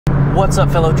What's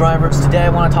up, fellow drivers? Today I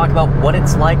want to talk about what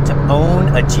it's like to own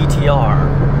a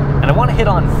GTR. And I want to hit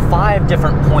on 5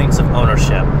 different points of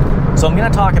ownership. So I'm going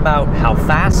to talk about how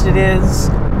fast it is,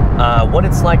 what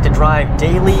it's like to drive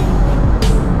daily,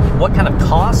 what kind of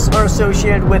costs are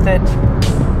associated with it,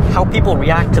 how people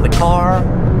react to the car,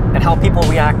 and how people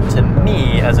react to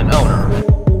me as an owner.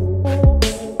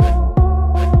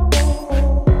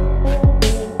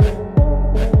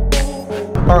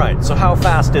 Alright, so how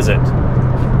fast is it?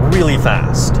 Really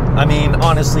fast. I mean,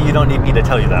 honestly, you don't need me to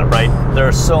tell you that, right? There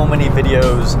are so many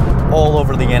videos all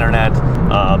over the internet,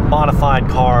 modified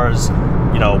cars,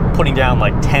 you know, putting down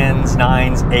like 10s,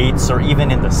 9s, 8s, or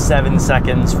even in the 7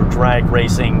 seconds for drag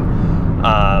racing.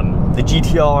 The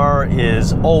GTR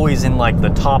is always in like the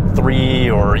top 3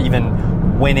 or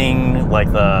even winning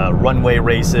like the runway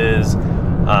races.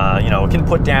 You know, it can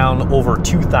put down over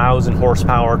 2,000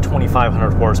 horsepower,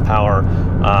 2,500 horsepower.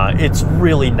 It's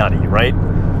really nutty, right?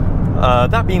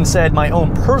 That being said, my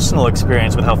own personal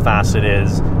experience with how fast it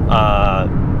is,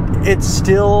 it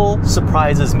still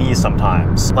surprises me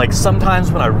sometimes. Like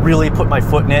sometimes when I really put my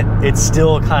foot in it, it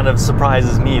still kind of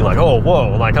surprises me, like, oh,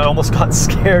 whoa, like I almost got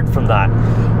scared from that.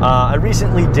 I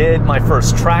recently did my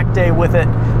first track day with it.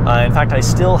 In fact, I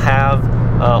still have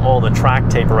all the track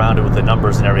tape around it with the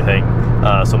numbers and everything.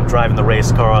 So I'm driving the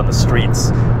race car on the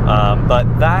streets. But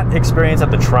that experience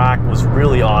at the track was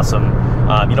really awesome.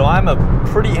 You know, I'm a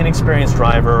pretty inexperienced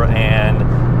driver, and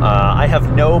I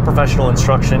have no professional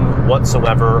instruction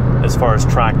whatsoever as far as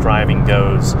track driving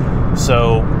goes.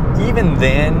 So even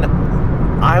then,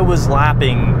 I was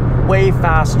lapping way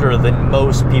faster than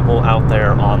most people out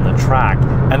there on the track.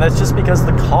 And that's just because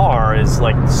the car is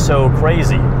like so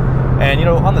crazy. And you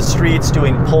know, on the streets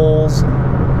doing pulls,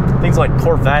 things like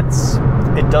Corvettes,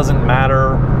 it doesn't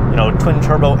matter. You know, twin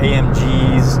turbo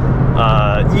AMGs,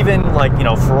 even like, you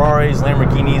know, Ferraris,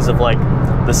 Lamborghinis of like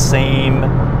the same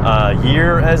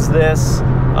year as this.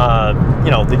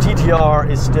 You know, the GTR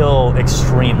is still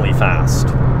extremely fast.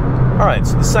 All right,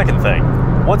 so the second thing,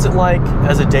 what's it like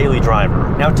as a daily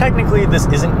driver? Now, technically, this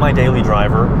isn't my daily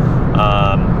driver.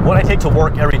 What I take to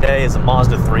work every day is a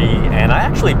Mazda 3, and I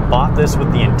actually bought this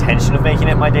with the intention of making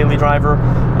it my daily driver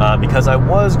because I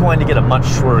was going to get a much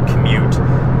shorter commute,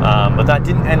 but that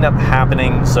didn't end up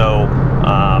happening. So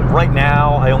right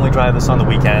now, I only drive this on the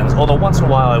weekends, although once in a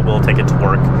while I will take it to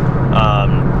work.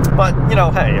 But, you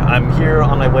know, hey, I'm here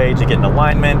on my way to get an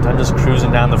alignment. I'm just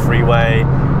cruising down the freeway,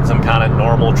 some kind of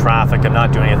normal traffic. I'm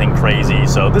not doing anything crazy.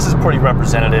 So this is pretty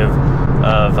representative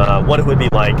of what it would be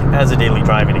like as a daily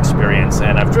driving experience.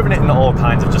 And I've driven it in all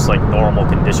kinds of just like normal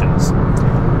conditions.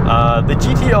 The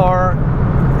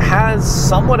GTR has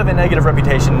somewhat of a negative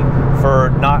reputation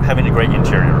for not having a great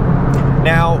interior.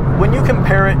 Now, when you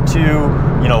compare it to,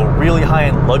 you know, really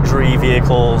high-end luxury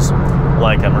vehicles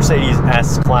like a Mercedes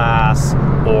S-Class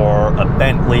or a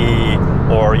Bentley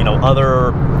or, you know,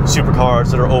 other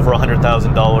supercars that are over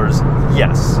 $100,000,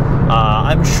 yes,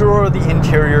 I'm sure the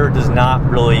interior does not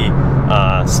really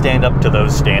stand up to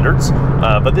those standards,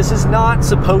 but this is not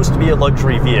supposed to be a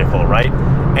luxury vehicle, right?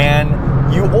 And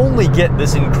you only get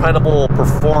this incredible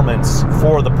performance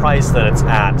for the price that it's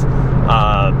at,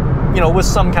 you know, with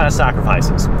some kind of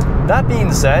sacrifices. That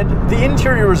being said, the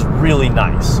interior is really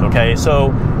nice, okay?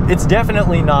 So it's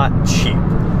definitely not cheap.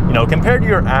 You know, compared to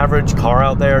your average car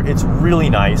out there, it's really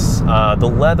nice. The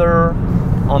leather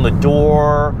on the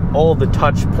door, all of the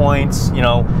touch points, you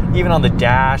know, even on the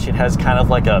dash, it has kind of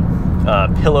like a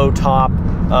pillow top,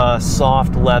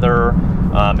 soft leather.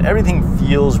 Everything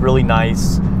feels really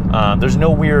nice. There's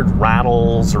no weird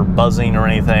rattles or buzzing or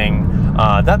anything.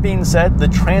 That being said, the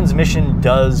transmission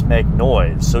does make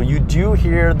noise. So you do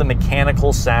hear the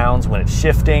mechanical sounds when it's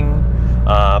shifting.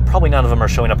 Probably none of them are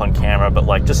showing up on camera, but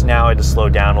like just now I just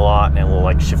slowed down a lot and it will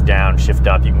like shift down, shift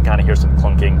up. You can kind of hear some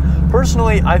clunking.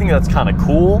 Personally, I think that's kind of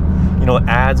cool. You know, it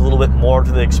adds a little bit more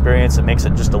to the experience. It makes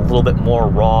it just a little bit more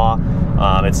raw.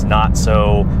 It's not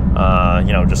so,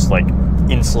 you know, just like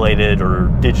insulated or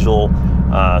digital.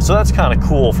 So that's kind of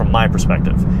cool from my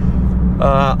perspective.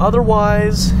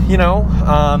 Otherwise, you know,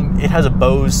 it has a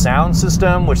Bose sound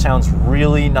system, which sounds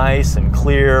really nice and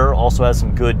clear, also has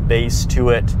some good bass to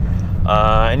it.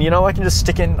 And, you know, I can just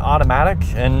stick it in automatic,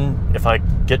 and if I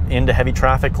get into heavy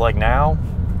traffic like now,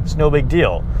 it's no big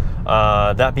deal.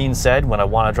 That being said, when I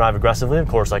want to drive aggressively, of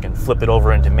course, I can flip it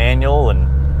over into manual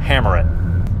and hammer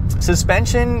it.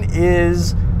 Suspension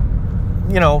is,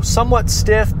 you know, somewhat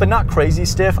stiff, but not crazy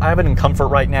stiff. I have it in comfort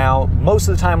right now. Most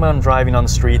of the time when I'm driving on the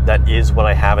street, that is what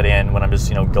I have it in when I'm just,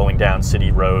 you know, going down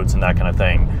city roads and that kind of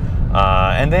thing.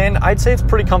 And then I'd say it's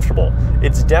pretty comfortable.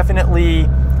 It's definitely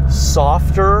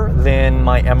softer than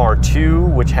my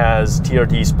MR2, which has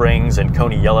TRD springs and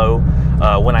Coney yellow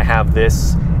when I have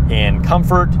this in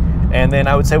comfort. And then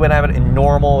I would say when I have it in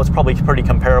normal, it's probably pretty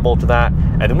comparable to that.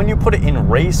 And then when you put it in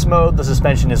race mode, the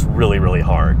suspension is really, really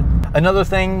hard. Another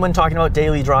thing when talking about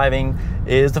daily driving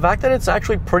is the fact that it's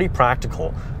actually pretty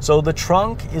practical. So the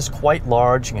trunk is quite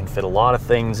large. You can fit a lot of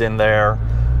things in there.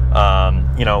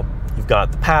 You know, you've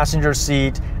got the passenger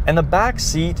seat, and the back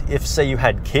seat, if say you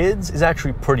had kids, is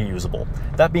actually pretty usable.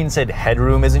 That being said,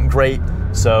 headroom isn't great.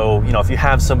 So, you know, if you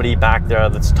have somebody back there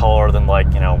that's taller than,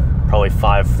 like, you know, probably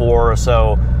 5'4" or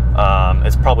so,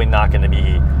 it's probably not going to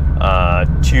be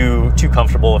too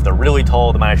comfortable. If they're really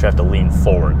tall, they might actually have to lean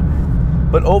forward.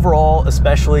 But overall,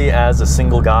 especially as a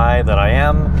single guy that I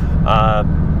am,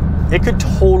 it could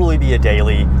totally be a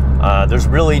daily. There's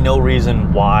really no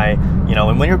reason why, you know,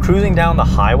 and when you're cruising down the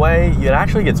highway, it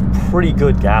actually gets pretty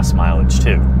good gas mileage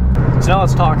too. So now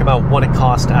let's talk about what it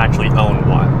costs to actually own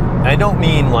one. And I don't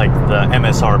mean like the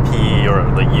MSRP or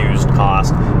the used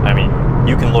cost. I mean,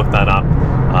 you can look that up.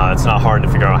 It's not hard to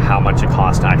figure out how much it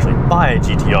costs to actually buy a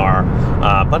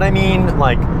GTR. But I mean,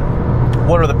 like,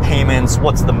 what are the payments?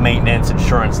 What's the maintenance,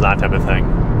 insurance, that type of thing.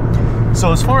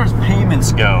 So as far as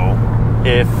payments go,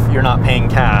 if you're not paying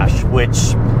cash,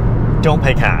 which don't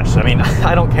pay cash. I mean,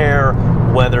 I don't care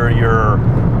whether you're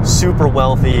super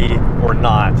wealthy or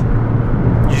not,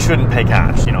 you shouldn't pay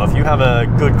cash. You know, if you have a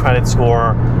good credit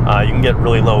score, you can get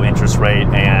really low interest rate,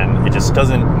 and it just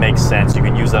doesn't make sense. You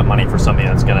can use that money for something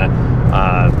that's gonna,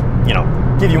 you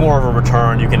know, give you more of a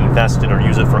return. You can invest it or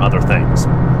use it for other things.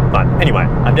 But anyway,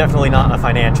 I'm definitely not a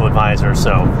financial advisor,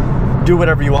 so do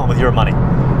whatever you want with your money.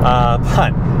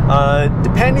 But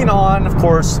depending on, of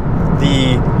course,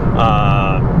 the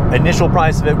initial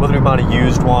price of it, whether you bought a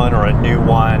used one or a new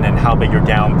one, and how big your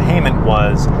down payment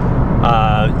was,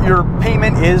 your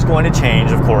payment is going to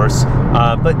change, of course,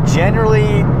 but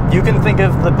generally you can think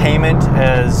of the payment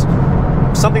as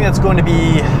something that's going to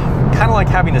be kind of like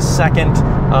having a second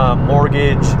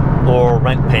mortgage or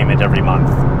rent payment every month.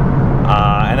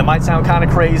 And it might sound kind of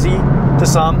crazy to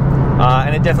some,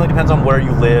 and it definitely depends on where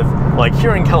you live. Like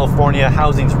here in California,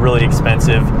 housing's really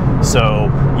expensive, so,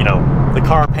 you know, the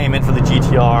car payment for the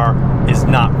GTR is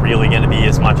not really going to be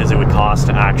as much as it would cost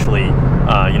to actually,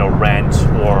 you know, rent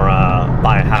or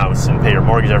buy a house and pay your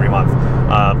mortgage every month.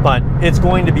 But it's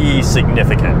going to be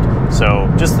significant.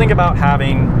 So just think about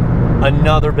having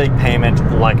another big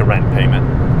payment like a rent payment.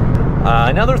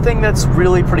 Another thing that's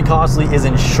really pretty costly is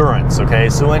insurance, okay?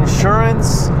 So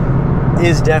insurance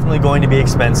is definitely going to be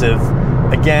expensive.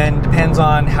 Again, depends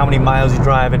on how many miles you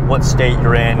drive and what state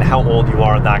you're in, how old you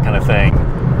are, that kind of thing.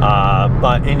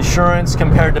 But insurance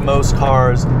compared to most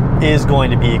cars is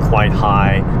going to be quite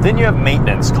high. Then you have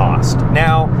maintenance cost.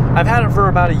 Now, I've had it for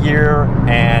about a year,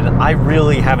 and I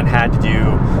really haven't had to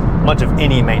do much of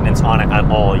any maintenance on it at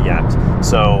all yet.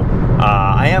 So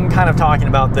I am kind of talking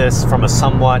about this from a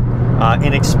somewhat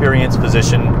inexperienced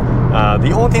position.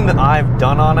 The only thing that I've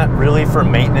done on it really for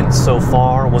maintenance so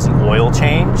far was an oil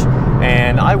change,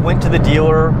 and I went to the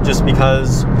dealer just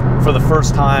because for the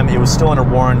first time it was still under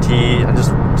warranty. I just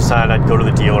decided I'd go to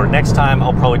the dealer. Next time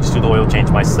I'll probably just do the oil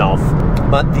change myself.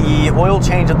 But the oil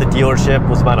change at the dealership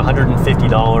was about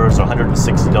 $150 or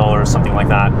 $160, something like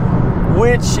that,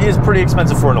 which is pretty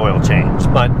expensive for an oil change.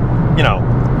 But, you know,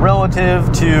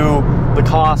 relative to the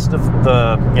cost of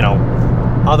the, you know,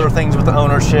 other things with the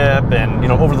ownership and, you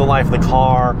know, over the life of the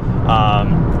car,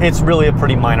 it's really a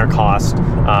pretty minor cost,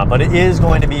 but it is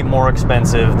going to be more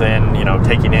expensive than, you know,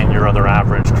 taking in your other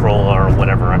average Corolla or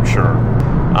whatever, I'm sure.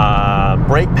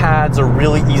 Brake pads are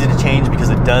really easy to change because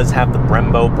it does have the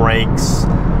Brembo brakes.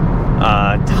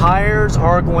 Tires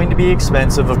are going to be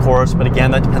expensive, of course, but again,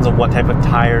 that depends on what type of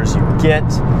tires you get.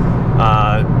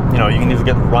 You know, you can either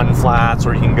get run flats,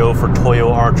 or you can go for Toyo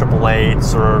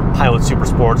R888s or Pilot Super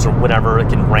Sports or whatever. It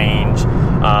can range,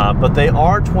 but they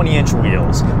are 20-inch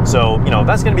wheels, so, you know,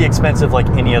 that's going to be expensive like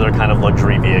any other kind of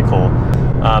luxury vehicle.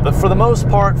 But for the most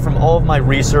part, from all of my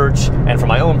research and from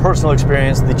my own personal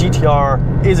experience, the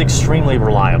GTR is extremely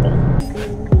reliable.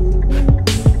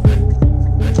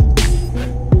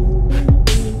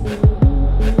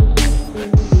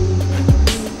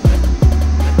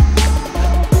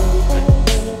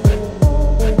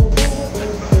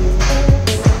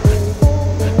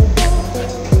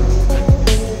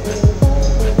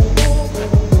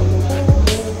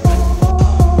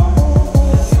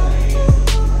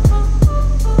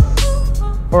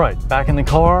 Back in the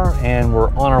car, and we're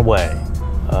on our way.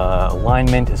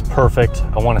 Alignment is perfect.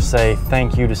 I want to say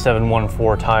thank you to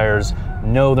 714 Tires.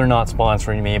 No, they're not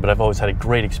sponsoring me, but I've always had a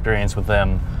great experience with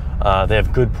them. They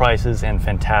have good prices and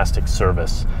fantastic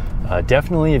service.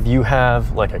 Definitely if you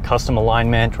have like a custom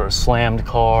alignment or a slammed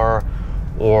car,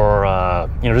 or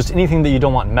just anything that you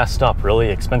don't want messed up, really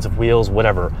expensive wheels,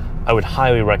 whatever, I would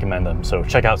highly recommend them. So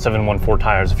check out 714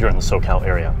 Tires if you're in the SoCal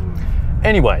area.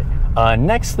 Anyway,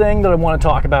 next thing that I want to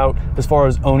talk about as far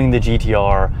as owning the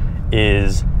GTR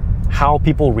is how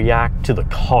people react to the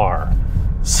car.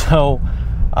 So,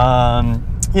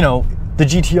 the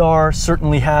GTR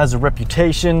certainly has a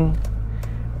reputation,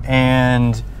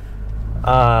 and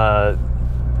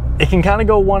it can kind of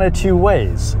go one of two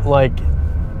ways. Like,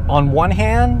 on one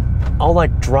hand, I'll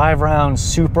like drive around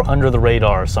super under the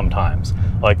radar sometimes.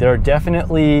 Like, there are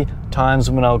definitely times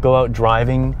when I'll go out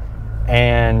driving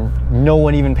and no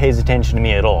one even pays attention to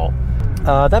me at all.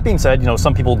 That being said,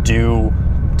 some people do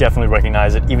definitely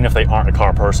recognize it, even if they aren't a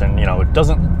car person. It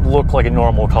doesn't look like a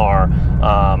normal car.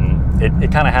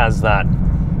 It kind of has that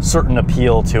certain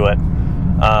appeal to it,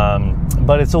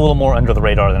 but it's a little more under the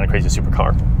radar than a crazy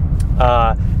supercar.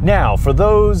 Now, for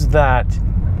those that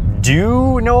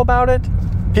do know about it,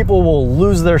 people will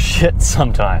lose their shit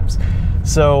sometimes.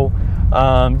 So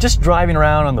just driving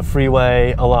around on the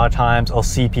freeway, a lot of times I'll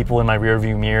see people in my rear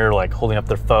view mirror like holding up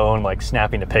their phone, like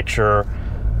snapping a picture.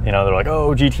 They're like,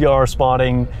 oh, GTR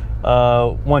spotting.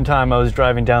 One time I was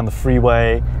driving down the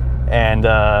freeway, and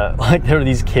like there were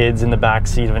these kids in the back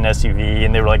seat of an SUV,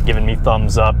 and they were like giving me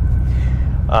thumbs up.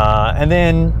 And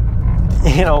then,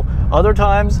 other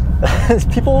times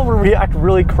people react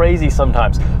really crazy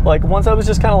sometimes. Like, once I was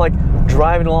just kind of like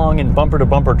driving along in bumper to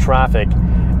bumper traffic,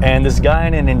 and this guy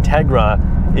in an Integra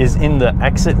is in the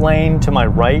exit lane to my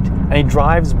right, and he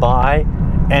drives by,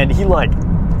 and he like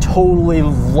totally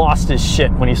lost his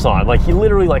shit when he saw it. Like, he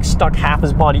literally like stuck half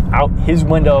his body out his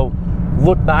window,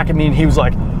 looked back at me, and he was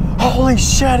like, holy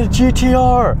shit, a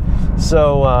GTR.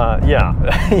 So yeah,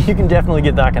 you can definitely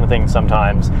get that kind of thing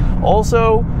sometimes.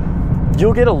 Also,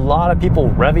 you'll get a lot of people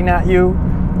revving at you.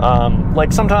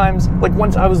 Like, sometimes, like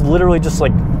once I was literally just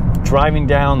like driving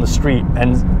down the street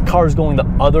and cars going the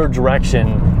other direction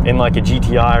in like a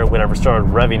GTI or whatever started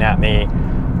revving at me.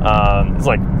 It's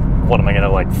like, what am I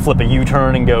gonna like flip a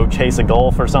U-turn and go chase a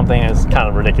Golf or something? It's kind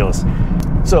of ridiculous.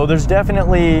 So there's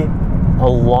definitely a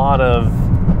lot of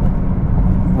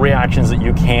reactions that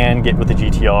you can get with the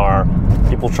GTR.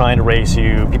 People trying to race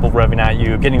you, people revving at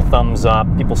you, getting thumbs up,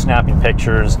 people snapping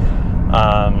pictures.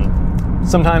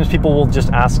 Sometimes people will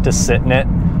just ask to sit in it,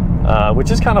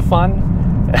 which is kind of fun.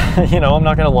 I'm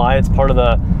not gonna lie, it's part of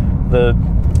the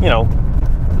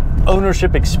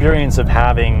ownership experience of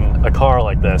having a car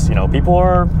like this. People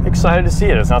are excited to see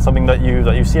it. It's not something that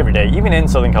you see every day. Even in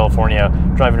Southern California,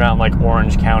 driving around like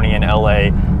Orange County and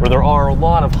LA, where there are a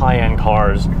lot of high-end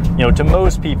cars, to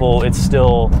most people it's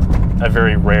still a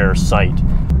very rare sight.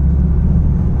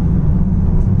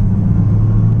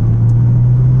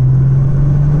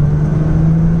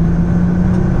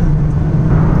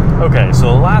 Okay,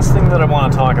 so the last thing that I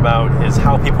want to talk about is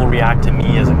how people react to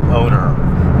me as an owner.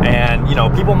 And,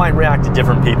 people might react to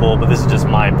different people, but this is just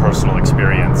my personal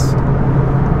experience.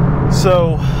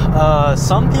 So,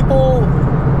 some people,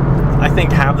 I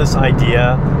think, have this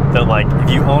idea that, like,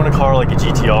 if you own a car like a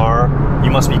GTR,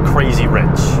 you must be crazy rich.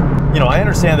 I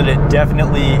understand that it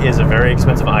definitely is a very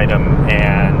expensive item,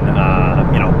 and,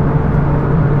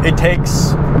 it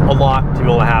takes a lot to be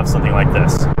able to have something like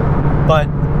this. But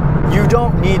you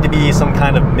don't need to be some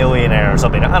kind of millionaire or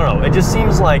something. I don't know. It just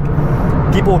seems like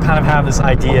people kind of have this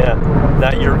idea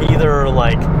that you're either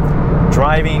like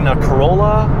driving a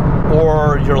Corolla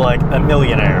or you're like a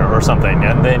millionaire or something,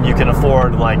 and then you can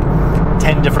afford like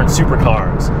 10 different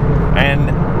supercars.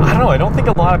 And I don't know, I don't think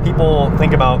a lot of people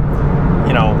think about,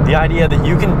 the idea that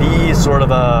you can be sort of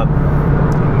a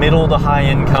middle to high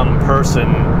income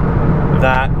person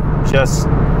that just,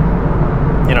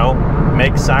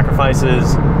 makes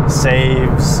sacrifices,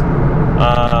 saves,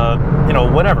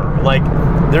 whatever. Like,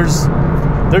 there's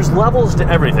levels to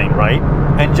everything, right?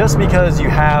 And just because you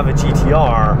have a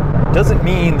GTR doesn't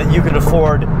mean that you can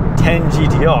afford 10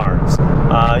 GTRs.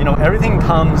 Everything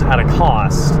comes at a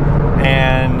cost,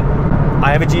 and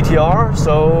I have a GTR,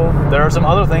 so there are some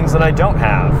other things that I don't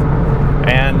have.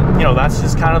 And, that's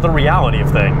just kind of the reality of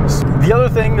things. The other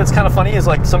thing that's kind of funny is,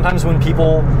 like, sometimes when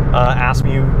people ask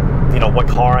me, what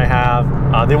car I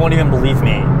have, they won't even believe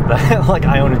me that, like,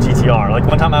 I own a GTR. Like,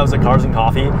 one time I was at Cars and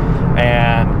Coffee,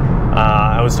 and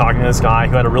I was talking to this guy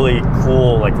who had a really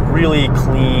cool, like, really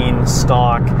clean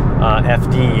stock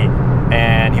FD,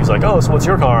 and he was like, oh, so what's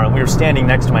your car? And we were standing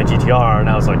next to my GTR, and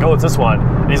I was like, oh, it's this one.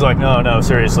 And he's like, no,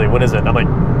 seriously, what is it? And I'm like,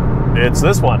 it's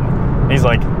this one. And he's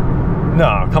like,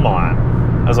 no, come on.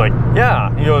 I was like,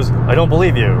 yeah. He goes, I don't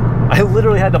believe you. I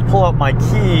literally had to pull out my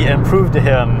key and prove to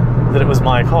him that it was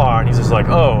my car, and he's just like,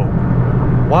 oh,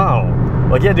 wow,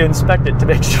 like you had to inspect it to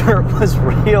make sure it was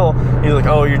real. He's like,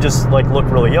 oh, you just like look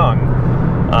really young,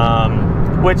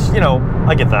 which, you know,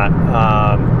 I get that,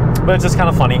 but it's just kind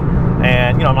of funny.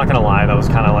 And, you know, I'm not gonna lie, that was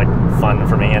kind of like fun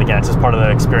for me. And again, it's just part of the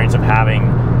experience of having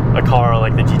a car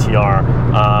like the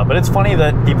GTR. But it's funny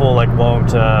that people like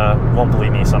won't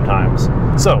believe me sometimes.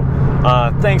 So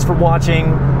thanks for watching.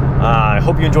 I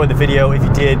hope you enjoyed the video. If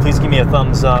you did, please give me a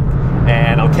thumbs up,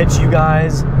 and I'll catch you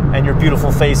guys and your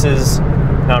beautiful faces.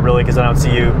 Not really, because I don't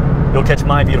see you. You'll catch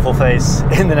my beautiful face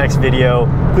in the next video.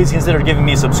 Please consider giving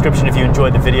me a subscription if you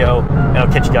enjoyed the video, and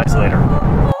I'll catch you guys later.